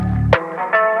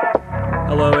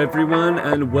Hello everyone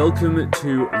and welcome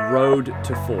to Road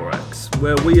to Forex,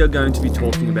 where we are going to be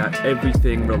talking about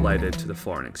everything related to the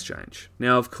foreign exchange.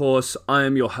 Now of course, I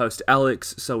am your host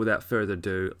Alex, so without further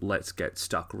ado, let's get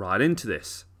stuck right into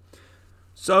this.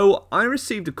 So, I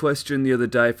received a question the other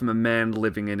day from a man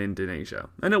living in Indonesia,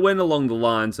 and it went along the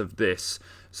lines of this.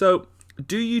 So,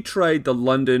 do you trade the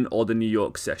London or the New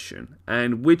York session,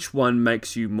 and which one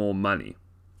makes you more money?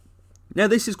 Now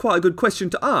this is quite a good question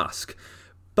to ask.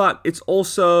 But it's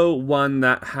also one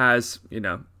that has,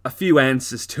 a few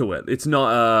answers to it. It's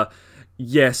not a,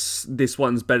 yes, this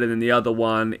one's better than the other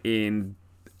one in,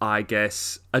 I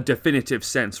guess, a definitive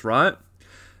sense, right?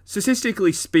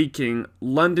 Statistically speaking,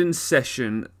 London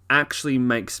session actually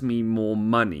makes me more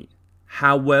money.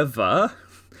 However,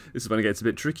 this is when it gets a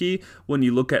bit tricky. When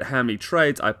you look at how many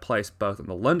trades I place both on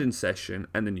the London session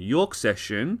and the New York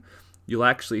session, you'll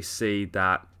actually see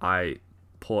that I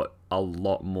put a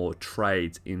lot more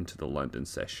trades into the London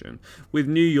session, with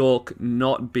New York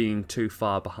not being too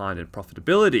far behind in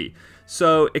profitability.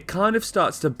 So it kind of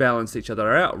starts to balance each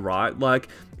other out, right? Like,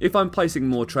 if I'm placing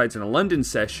more trades in a London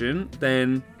session,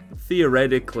 then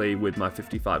theoretically, with my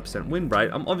 55% win rate,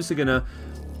 I'm obviously going to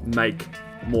make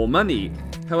more money.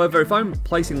 However, if I'm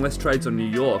placing less trades on New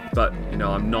York, but,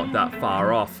 I'm not that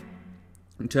far off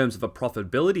in terms of a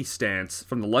profitability stance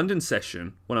from the London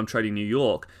session when I'm trading New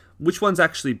York, which one's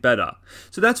actually better?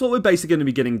 So that's what we're basically going to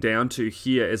be getting down to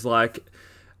here, is like,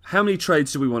 how many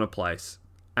trades do we want to place?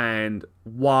 And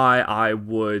why I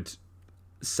would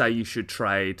say you should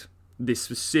trade this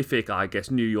specific, I guess,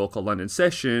 New York or London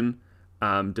session,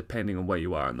 depending on where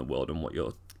you are in the world and what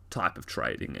your type of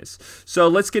trading is. So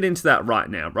let's get into that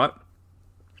right now, right?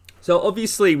 So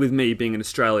obviously with me being in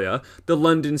Australia, the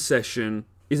London session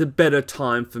is a better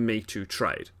time for me to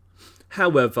trade.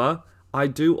 However, I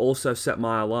do also set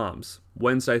my alarms.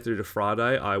 Wednesday through to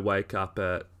Friday, I wake up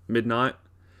at midnight,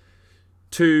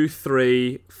 2,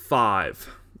 3, 5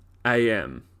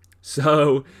 a.m.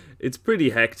 So it's pretty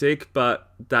hectic,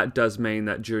 but that does mean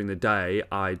that during the day,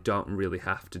 I don't really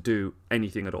have to do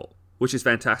anything at all, which is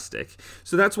fantastic.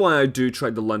 So that's why I do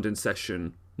trade the London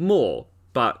session more,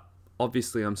 but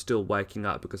obviously I'm still waking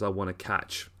up because I want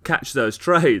to catch those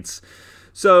trades.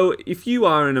 So if you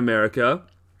are in America,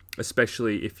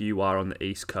 especially if you are on the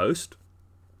East Coast,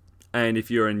 and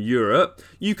if you're in Europe,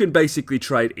 you can basically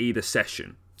trade either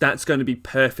session. That's going to be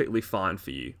perfectly fine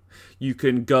for you. You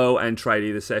can go and trade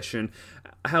either session.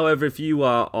 However, if you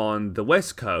are on the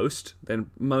West Coast, then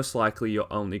most likely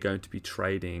you're only going to be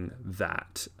trading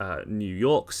that New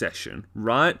York session,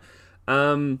 right?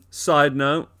 Side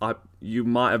note, you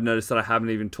might have noticed that I haven't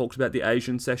even talked about the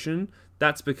Asian session.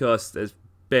 That's because there's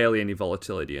barely any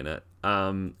volatility in it.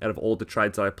 Out of all the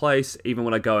trades that I place, even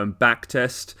when I go and back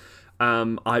test,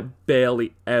 I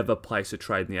barely ever place a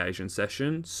trade in the Asian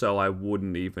session, so I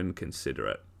wouldn't even consider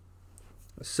it.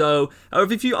 So,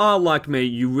 however, if you are like me,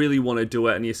 you really want to do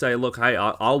it, and you say, look, hey,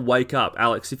 I'll wake up.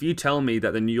 Alex, if you tell me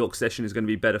that the New York session is going to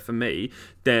be better for me,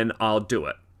 then I'll do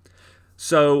it.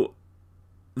 So,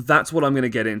 that's what I'm going to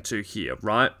get into here,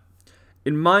 right?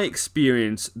 In my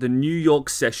experience, the New York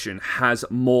session has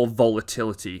more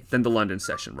volatility than the London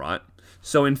session, right?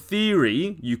 So in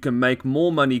theory, you can make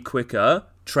more money quicker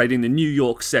trading the New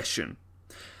York session.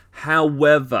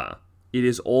 However, it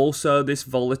is also this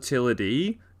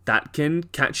volatility that can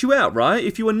catch you out, right?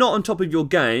 If you are not on top of your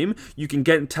game, you can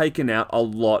get taken out a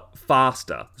lot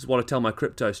faster. This is what I tell my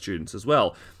crypto students as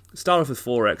well. Start off with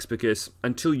Forex, because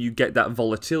until you get that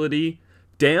volatility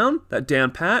down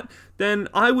pat, then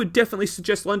I would definitely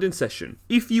suggest London session.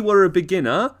 If you were a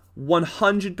beginner,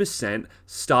 100%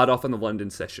 start off on the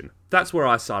London session. That's where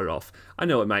I started off. I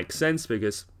know it makes sense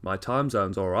because my time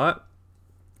zone's alright.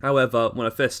 However, when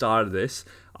I first started this,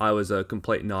 I was a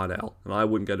complete night owl, and I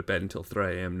wouldn't go to bed until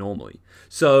 3 a.m. normally.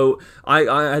 So I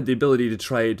had the ability to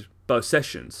trade both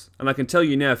sessions. And I can tell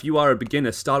you now, if you are a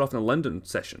beginner, start off in the London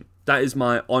session. That is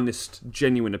my honest,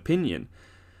 genuine opinion.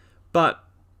 But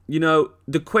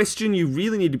the question you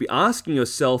really need to be asking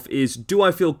yourself is, do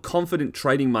I feel confident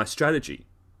trading my strategy?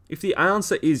 If the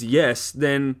answer is yes,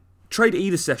 then trade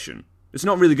either session. It's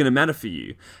not really going to matter for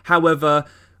you. However,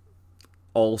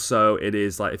 also it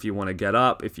is like, if you want to get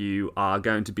up, if you are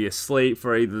going to be asleep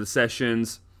for either of the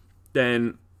sessions,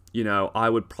 then, I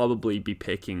would probably be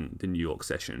picking the New York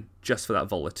session just for that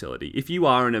volatility. If you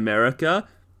are in America,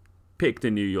 pick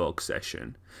the New York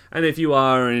session. And if you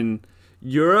are in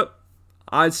Europe,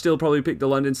 I'd still probably pick the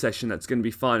London session. That's going to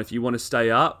be fine. If you want to stay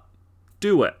up,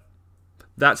 do it.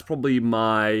 That's probably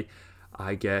my,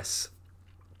 I guess,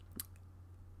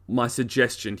 my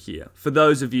suggestion here, for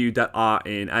those of you that are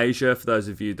in Asia, for those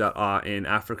of you that are in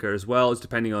Africa as well, is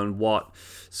depending on what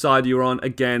side you're on,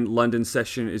 again, London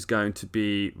session is going to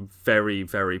be very,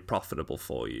 very profitable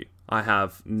for you. I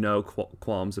have no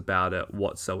qualms about it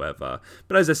whatsoever.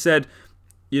 But as I said,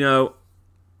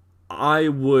 I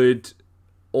would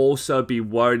also be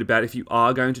worried about, if you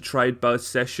are going to trade both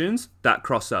sessions, that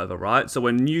crossover, right? So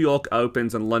when New York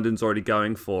opens and London's already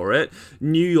going for it,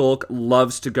 New York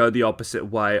loves to go the opposite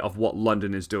way of what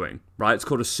London is doing, right? It's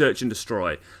called a search and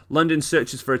destroy. London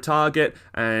searches for a target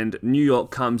and New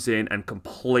York comes in and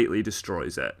completely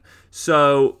destroys it.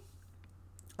 So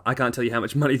I can't tell you how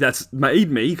much money that's made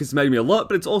me, because it's made me a lot,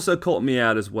 but it's also caught me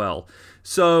out as well.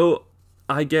 So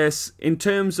I guess in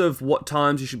terms of what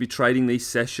times you should be trading these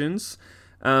sessions,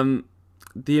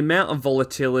 the amount of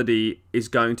volatility is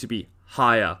going to be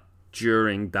higher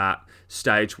during that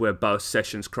stage where both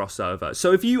sessions cross over.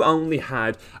 So if you only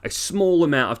had a small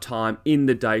amount of time in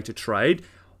the day to trade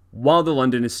while the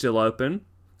London is still open,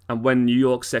 and when New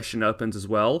York session opens as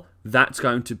well, that's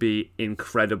going to be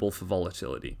incredible for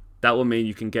volatility. That will mean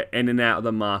you can get in and out of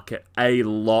the market a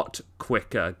lot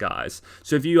quicker, guys.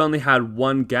 So if you only had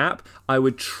one gap, I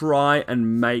would try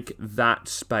and make that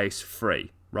space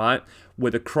free, right? Where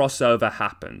the crossover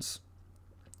happens.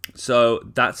 So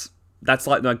that's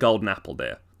like my golden apple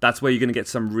there. That's where you're going to get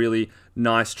some really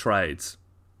nice trades.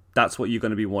 That's what you're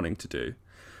going to be wanting to do.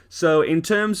 So in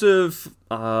terms of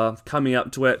coming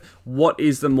up to it, what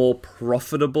is the more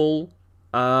profitable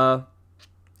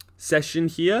session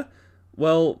here?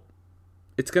 Well,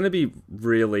 it's going to be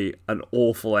really an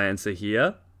awful answer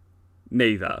here.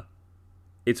 Neither.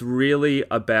 It's really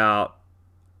about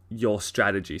your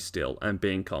strategy still and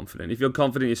being confident. If you're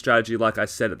confident in your strategy, like I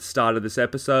said at the start of this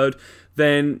episode,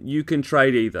 then you can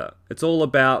trade either. It's all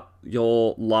about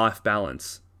your life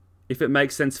balance. If it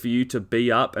makes sense for you to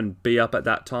be up and be up at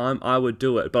that time, I would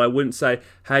do it. But I wouldn't say,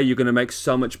 hey, you're going to make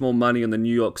so much more money on the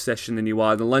New York session than you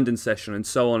are in the London session, and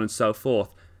so on and so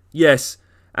forth. Yes,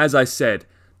 as I said,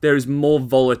 there is more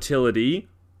volatility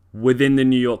within the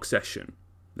New York session.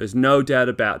 There's no doubt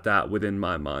about that within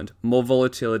my mind. More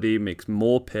volatility makes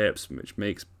more pips, which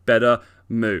makes better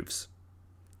moves.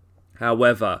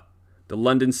 However, the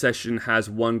London session has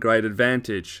one great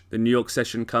advantage. The New York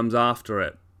session comes after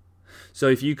it. So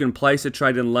if you can place a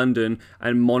trade in London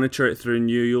and monitor it through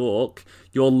New York,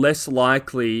 you're less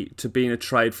likely to be in a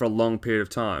trade for a long period of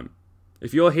time.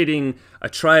 If you're hitting a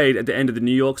trade at the end of the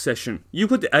New York session, you've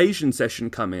got the Asian session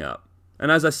coming up.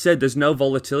 And as I said, there's no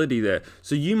volatility there.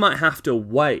 So you might have to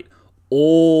wait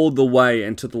all the way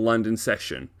into the London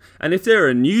session. And if there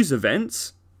are news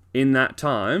events in that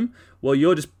time, well,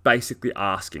 you're just basically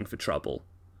asking for trouble.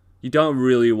 You don't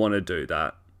really want to do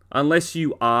that. Unless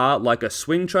you are like a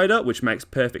swing trader, which makes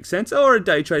perfect sense, or a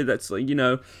day trader that's,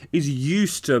 is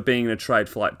used to being in a trade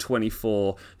for like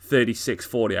 24, 36,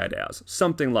 48 hours.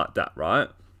 Something like that, right?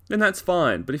 Then that's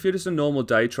fine. But if you're just a normal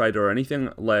day trader or anything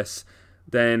less,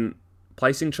 then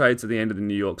placing trades at the end of the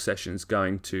New York session is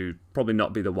going to probably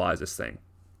not be the wisest thing,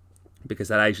 because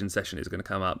that Asian session is going to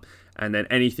come up, and then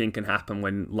anything can happen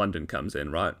when London comes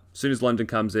in, right? As soon as London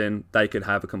comes in, they could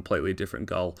have a completely different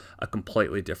goal, a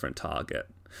completely different target.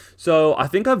 So I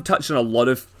think I've touched on a lot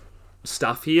of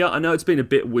stuff here. I know it's been a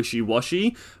bit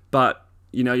wishy-washy, but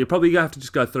you're probably going to have to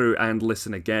just go through and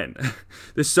listen again.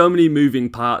 There's so many moving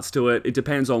parts to it. It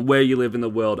depends on where you live in the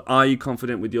world. Are you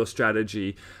confident with your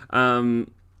strategy?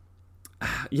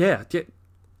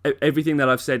 Everything that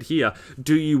I've said here.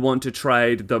 Do you want to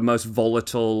trade the most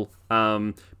volatile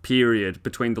period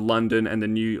between the London and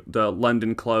the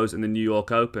London close and the New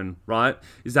York Open, right?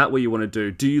 Is that what you want to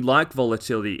do? Do you like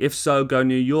volatility? If so, go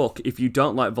New York. If you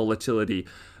don't like volatility,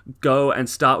 go and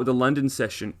start with the London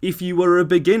session. If you were a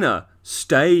beginner,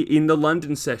 stay in the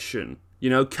London session.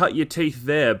 Cut your teeth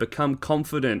there. Become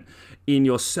confident in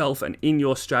yourself and in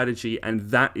your strategy,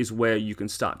 and that is where you can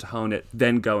start to hone it.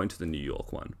 Then go into the New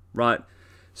York one, right?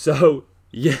 So,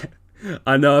 yeah,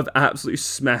 I know I've absolutely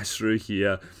smashed through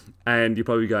here, and you're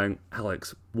probably going,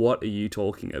 Alex, what are you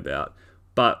talking about?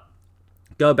 But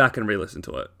go back and re-listen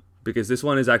to it, because this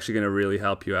one is actually going to really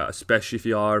help you out, especially if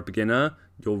you are a beginner.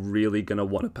 You're really going to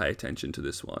want to pay attention to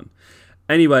this one.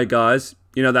 Anyway, guys,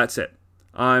 that's it.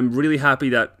 I'm really happy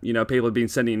that, people have been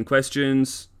sending in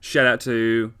questions. Shout out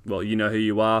to, well, you know who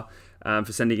you are,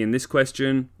 for sending in this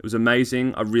question. It was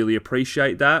amazing. I really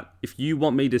appreciate that. If you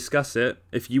want me to discuss it,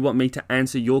 if you want me to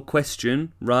answer your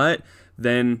question, right,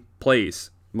 then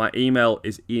please, my email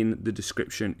is in the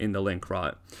description in the link,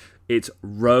 right? It's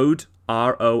road,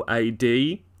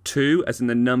 ROAD, 2, as in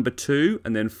the number 2,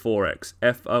 and then Forex,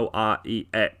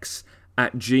 FOREX,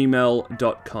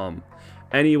 @gmail.com.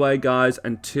 Anyway, guys,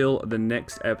 until the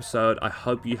next episode, I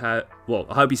hope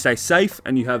you stay safe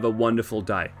and you have a wonderful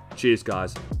day. Cheers,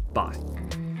 guys. Bye.